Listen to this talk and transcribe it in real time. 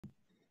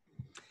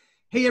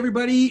Hey,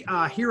 everybody.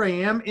 Here I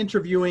am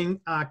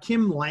interviewing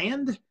Kim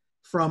Land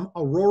from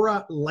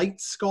Aurora Light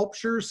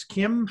Sculptures.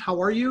 Kim,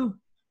 how are you?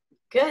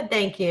 Good,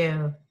 thank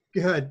you.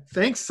 Good.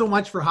 Thanks so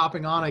much for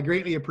hopping on. I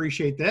greatly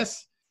appreciate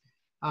this.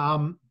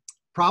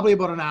 Probably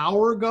about an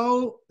hour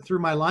ago through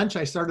my lunch,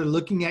 I started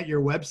looking at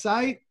your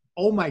website.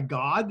 Oh my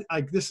God,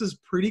 like this is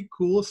pretty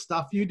cool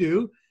stuff you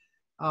do.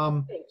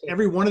 Thank you.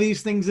 Every one of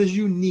these things is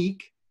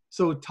unique.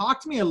 So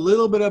talk to me a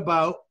little bit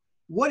about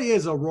what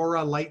is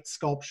Aurora Light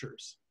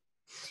Sculptures?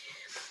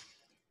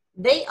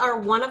 They are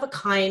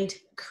one-of-a-kind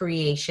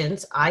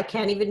creations. I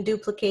can't even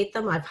duplicate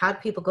them. I've had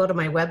people go to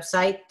my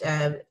website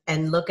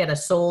and look at a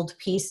sold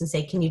piece and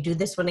say, can you do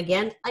this one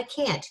again? I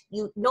can't.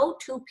 No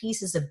two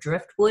pieces of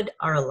driftwood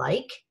are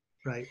alike.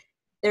 Right.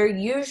 They're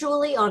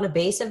usually on a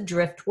base of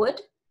driftwood.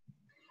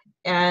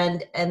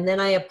 And then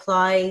I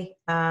apply,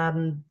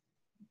 I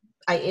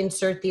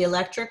insert the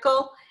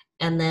electrical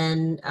and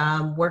then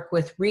work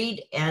with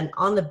reed. And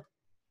on the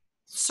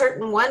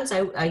certain ones,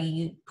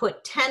 I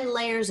put 10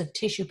 layers of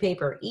tissue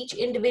paper, each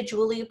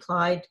individually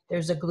applied.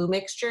 There's a glue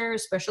mixture, a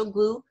special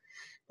glue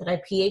that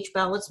I pH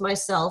balance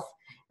myself.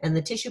 And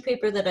the tissue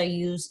paper that I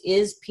use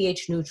is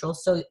pH neutral,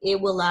 so it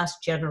will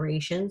last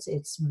generations.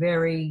 It's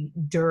very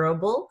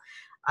durable.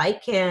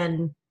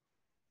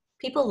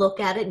 People look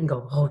at it and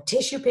go, oh,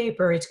 tissue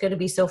paper, it's going to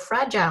be so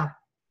fragile.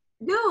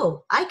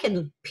 No, I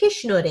can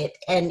pishnut it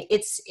and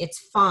it's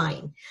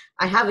fine.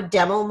 I have a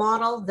demo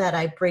model that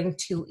I bring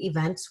to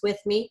events with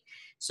me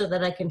so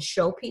that I can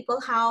show people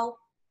how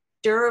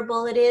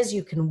durable it is.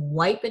 You can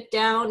wipe it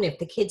down if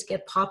the kids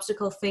get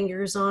popsicle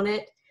fingers on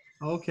it.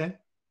 Okay.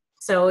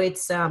 So it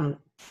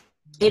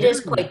is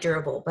quite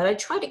durable, but I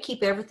try to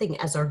keep everything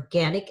as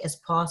organic as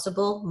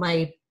possible.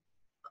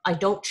 I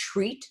don't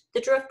treat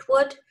the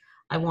driftwood.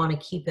 I want to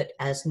keep it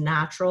as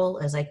natural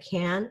as I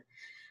can.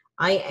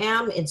 I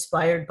am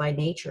inspired by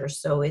nature,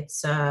 so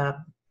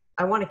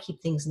I want to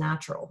keep things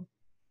natural.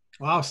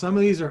 Wow, some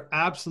of these are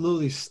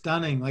absolutely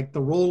stunning, like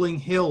the rolling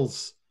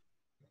hills.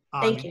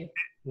 Thank you.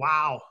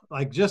 Wow,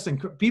 like just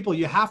people,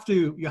 you have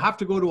to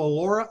go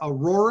to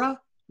Aurora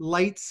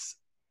Light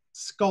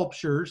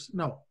Sculptures.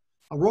 No,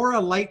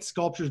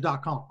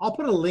 AuroraLightSculptures.com. I'll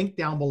put a link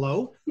down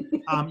below.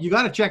 You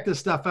got to check this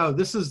stuff out.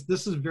 This is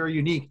very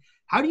unique.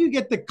 How do you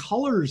get the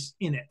colors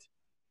in it?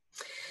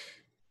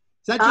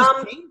 Is that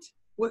just paint?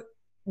 What?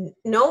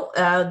 No,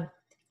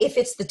 if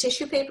it's the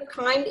tissue paper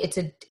kind,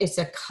 it's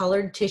a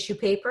colored tissue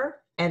paper.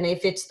 And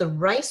if it's the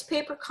rice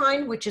paper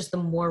kind, which is the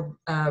more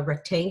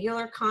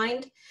rectangular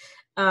kind,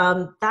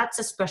 that's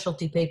a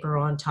specialty paper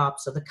on top.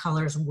 So the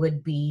colors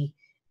would be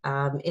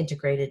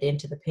integrated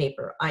into the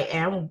paper. I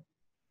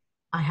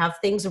have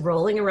things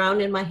rolling around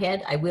in my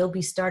head. I will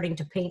be starting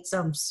to paint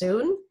some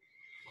soon.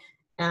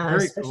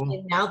 Especially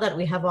cool. Now that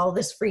we have all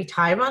this free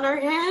time on our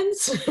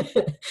hands.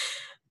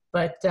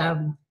 But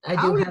how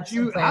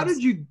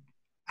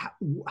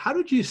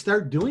did you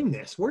start doing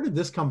this? Where did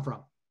this come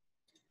from?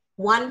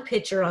 One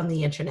picture on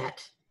the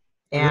internet,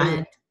 and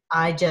really?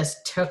 I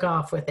just took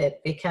off with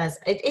it because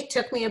it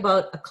took me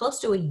about close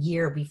to a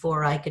year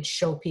before I could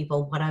show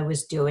people what I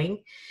was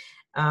doing.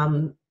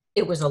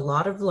 It was a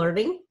lot of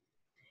learning,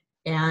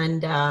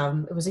 and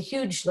it was a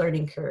huge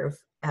learning curve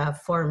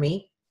for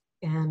me.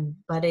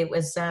 But it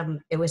was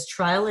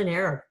trial and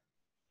error.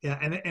 Yeah,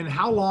 and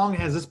how long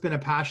has this been a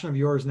passion of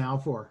yours now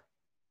for?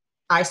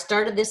 I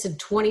started this in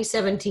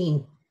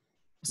 2017,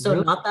 so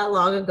really? Not that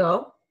long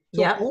ago.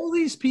 So yeah. All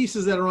these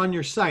pieces that are on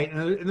your site,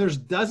 and there's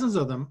dozens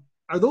of them,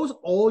 are those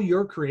all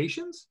your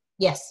creations?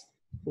 Yes.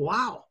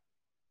 Wow,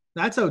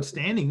 that's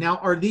outstanding. Now,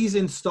 are these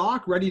in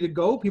stock, ready to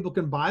go? People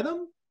can buy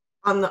them?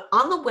 On the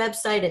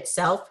website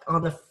itself,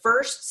 on the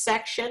first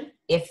section,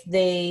 if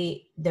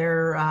they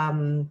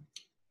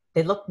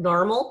look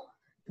normal,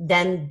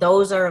 then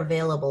those are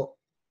available.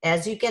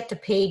 As you get to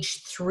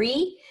page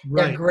 3,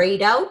 right. They're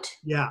grayed out.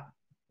 Yeah.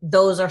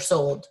 Those are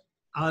sold.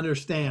 I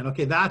understand.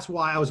 Okay. That's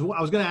why I was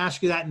going to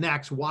ask you that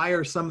next. Why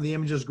are some of the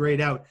images grayed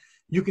out?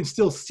 You can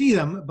still see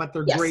them, but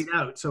they're grayed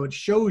out. So it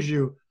shows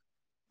you.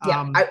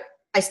 Yeah.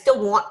 I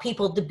still want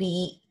people to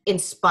be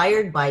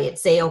inspired by it.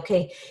 Say,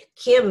 okay,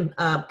 Kim,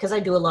 because I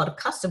do a lot of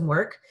custom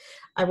work.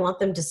 I want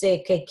them to say,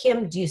 okay,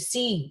 Kim, do you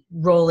see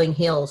rolling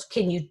hills?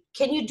 Can you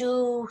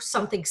do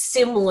something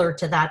similar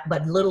to that,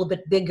 but a little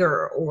bit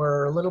bigger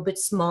or a little bit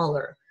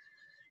smaller?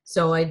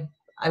 So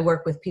I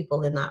work with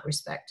people in that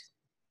respect.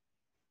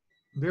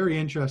 Very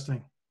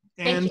interesting.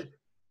 And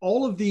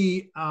all of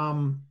the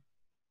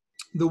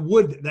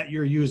wood that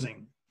you're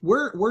using,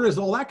 where is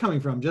all that coming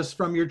from? Just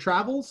from your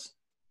travels?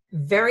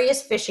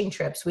 Various fishing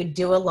trips. We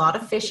do a lot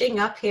of fishing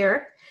up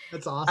here.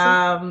 That's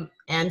awesome.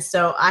 And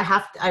so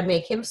I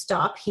make him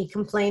stop. He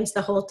complains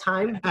the whole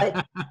time,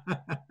 but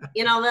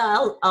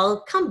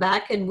I'll come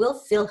back and we'll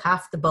fill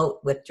half the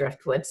boat with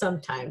driftwood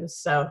sometimes.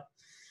 So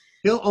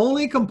he'll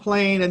only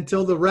complain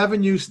until the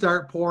revenues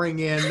start pouring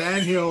in.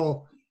 Then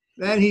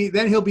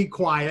he'll be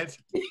quiet.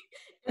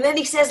 And then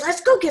he says,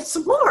 let's go get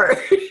some more.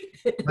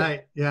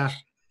 Right. Yeah.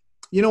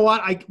 You know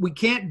what? We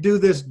can't do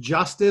this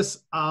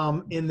justice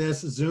in this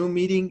Zoom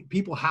meeting.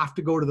 People have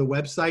to go to the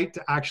website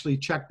to actually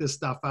check this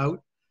stuff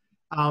out.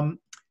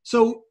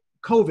 So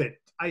COVID,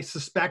 I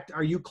suspect,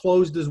 are you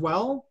closed as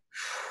well?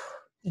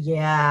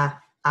 Yeah.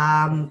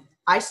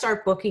 I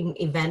start booking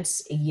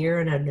events a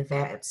year in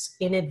advance.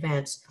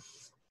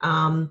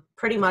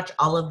 Pretty much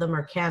all of them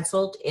are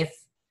canceled. If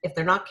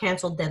they're not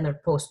canceled, then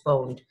they're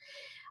postponed.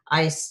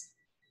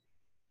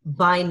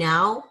 By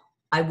now,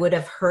 I would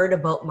have heard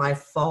about my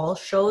fall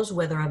shows,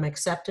 whether I'm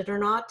accepted or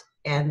not,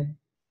 and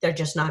they're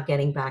just not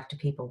getting back to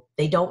people.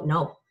 They don't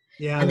know.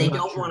 Yeah, And they're they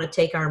not don't sure. want to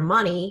take our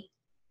money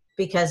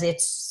because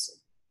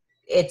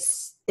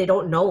they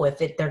don't know if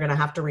they're going to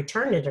have to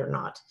return it or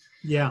not.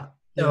 Yeah.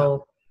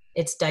 So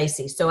it's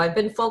dicey. So I've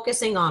been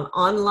focusing on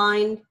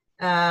online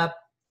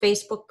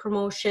Facebook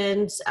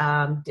promotions,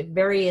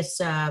 various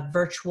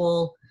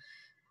virtual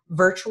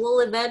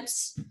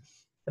events.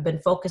 I've been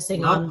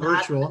focusing on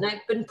that, and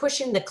I've been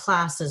pushing the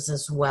classes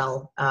as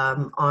well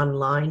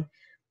online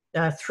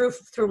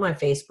through my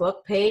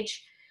Facebook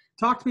page.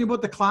 Talk to me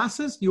about the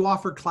classes. You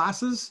offer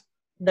classes?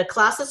 The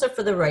classes are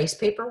for the rice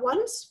paper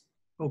ones.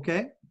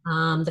 Okay.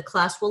 The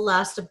class will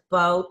last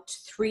about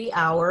 3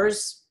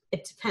 hours.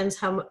 It depends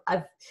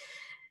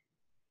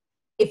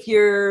if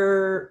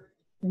you're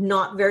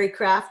not very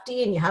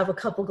crafty and you have a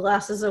couple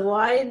glasses of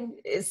wine,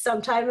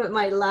 sometime it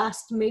might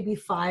last maybe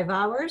 5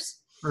 hours.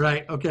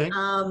 Right. Okay.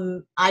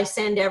 I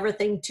send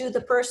everything to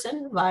the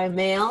person via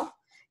mail,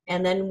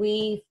 and then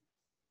we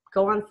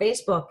go on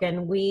Facebook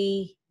and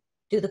we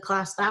do the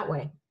class that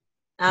way.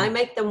 I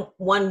make them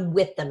one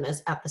with them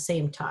at the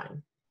same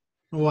time.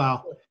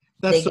 Wow.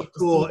 That's so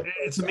cool.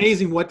 It's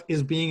amazing what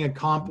is being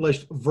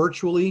accomplished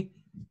virtually.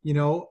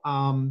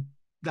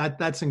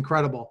 That's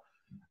incredible.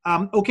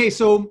 Okay.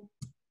 So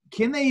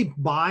can they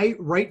buy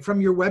right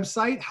from your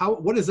website?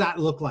 What does that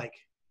look like?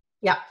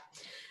 Yeah.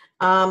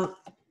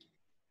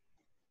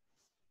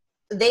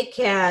 They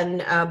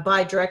can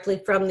buy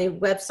directly from the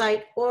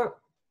website, or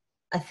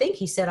I think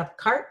he set up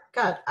cart.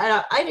 God,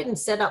 I didn't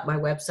set up my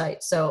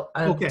website. So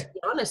to be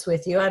honest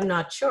with you, I'm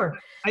not sure.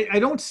 I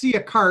don't see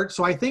a cart.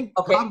 So I think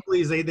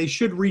probably they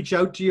should reach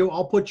out to you.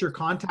 I'll put your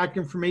contact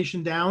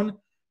information down,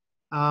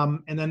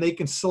 and then they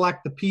can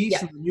select the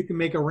piece, and you can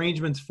make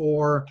arrangements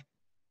for.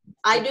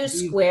 I do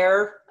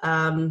Square,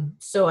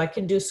 so I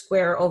can do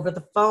Square over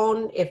the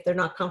phone. If they're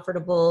not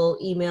comfortable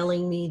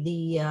emailing me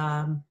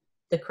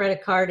the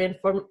credit card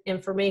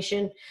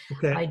information,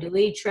 I do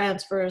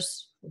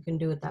e-transfers. We can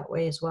do it that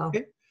way as well.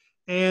 Okay.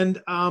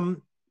 And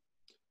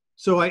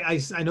so I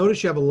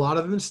noticed you have a lot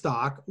of them in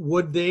stock.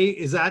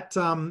 Is that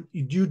do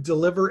you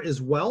deliver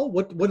as well?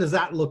 What does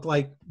that look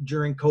like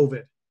during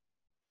COVID?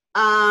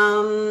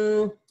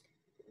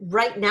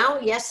 Right now,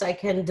 yes, I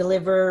can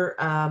deliver,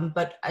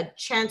 but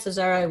chances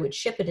are I would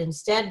ship it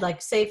instead. Like,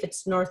 say if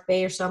it's North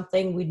Bay or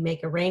something, we'd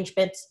make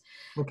arrangements.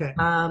 Okay.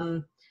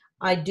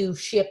 I do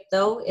ship,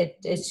 though.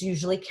 It's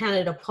usually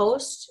Canada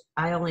Post.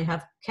 I only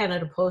have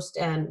Canada Post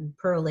and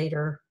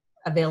Perlator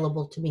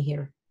available to me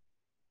here.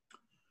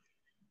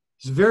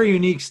 It's very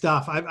unique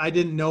stuff. I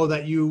didn't know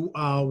that you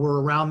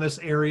were around this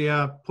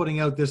area putting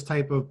out this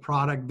type of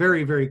product.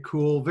 Very, very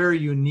cool, very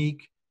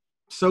unique,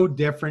 so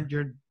different.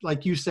 You're,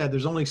 like you said,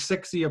 there's only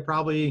 6 of you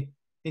probably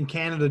in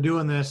Canada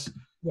doing this.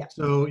 Yeah.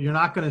 So you're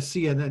not going to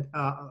see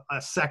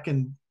a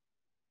second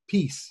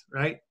piece,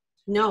 right?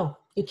 No,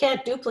 you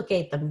can't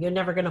duplicate them. You're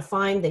never going to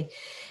find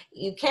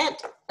you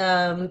can't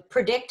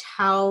predict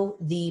how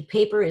the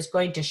paper is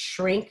going to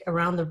shrink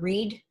around the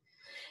reed.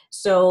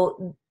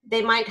 So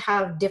they might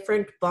have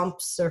different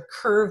bumps or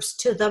curves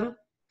to them,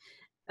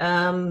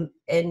 and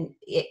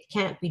it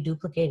can't be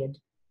duplicated.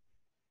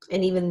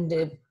 And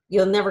even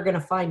you're never going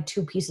to find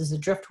 2 pieces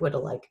of driftwood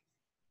alike.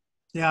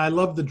 Yeah, I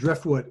love the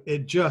driftwood.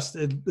 It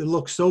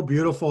looks so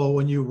beautiful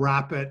when you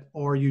wrap it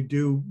or you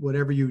do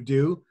whatever you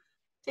do.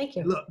 Thank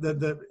you. Look,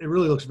 it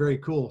really looks very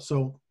cool.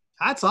 So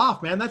hats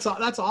off, man. That's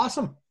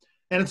awesome.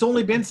 And it's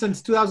only been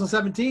since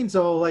 2017,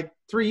 so like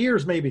 3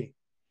 years maybe.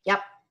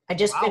 Yep. I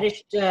just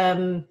finished.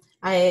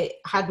 I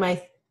had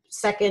my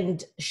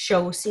second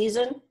show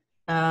season.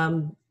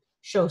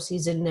 Show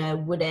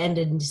season would end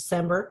in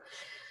December,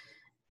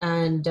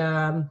 and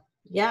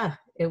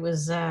it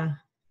was.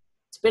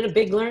 It's been a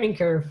big learning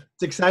curve.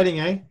 It's exciting,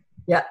 eh?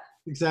 Yeah,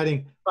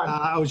 exciting.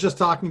 I was just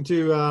talking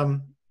to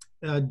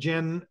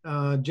Jen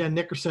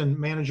Nickerson,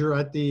 manager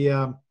at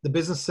the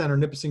Business Center,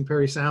 Nipissing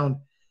Perry Sound,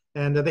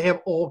 and they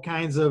have all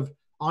kinds of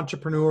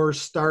entrepreneurs,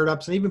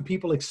 startups, and even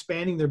people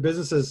expanding their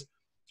businesses.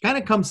 Kind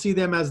of come see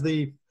them as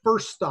the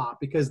first stop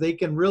because they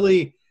can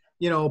really,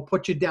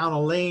 put you down a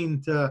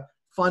lane to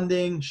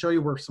funding, show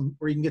you where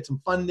you can get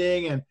some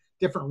funding and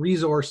different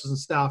resources and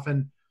stuff.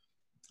 And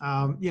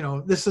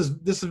this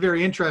is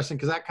very interesting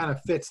because that kind of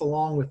fits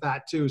along with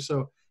that too.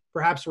 So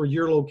perhaps where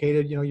you're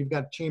located, you've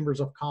got chambers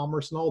of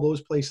commerce and all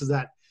those places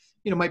that,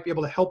 might be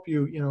able to help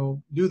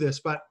you, do this.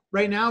 But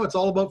right now it's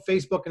all about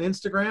Facebook and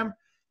Instagram.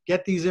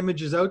 Get these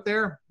images out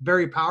there.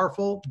 Very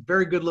powerful,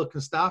 very good looking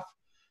stuff.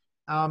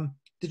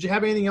 Did you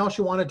have anything else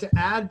you wanted to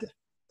add?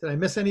 Did I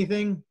miss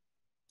anything?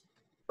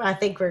 I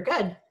think we're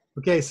good.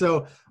 Okay,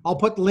 so I'll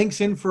put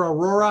links in for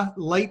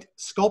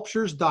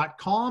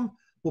AuroraLightSculptures.com.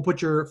 We'll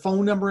put your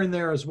phone number in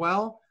there as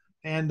well.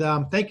 And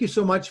thank you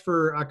so much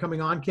for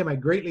coming on, Kim. I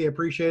greatly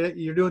appreciate it.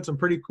 You're doing some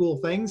pretty cool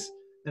things,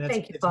 and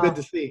Thank you, it's Paul. good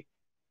to see.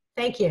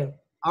 Thank you.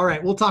 All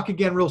right. We'll talk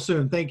again real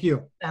soon. Thank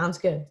you. Sounds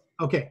good.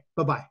 Okay.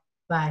 Bye-bye.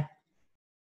 Bye.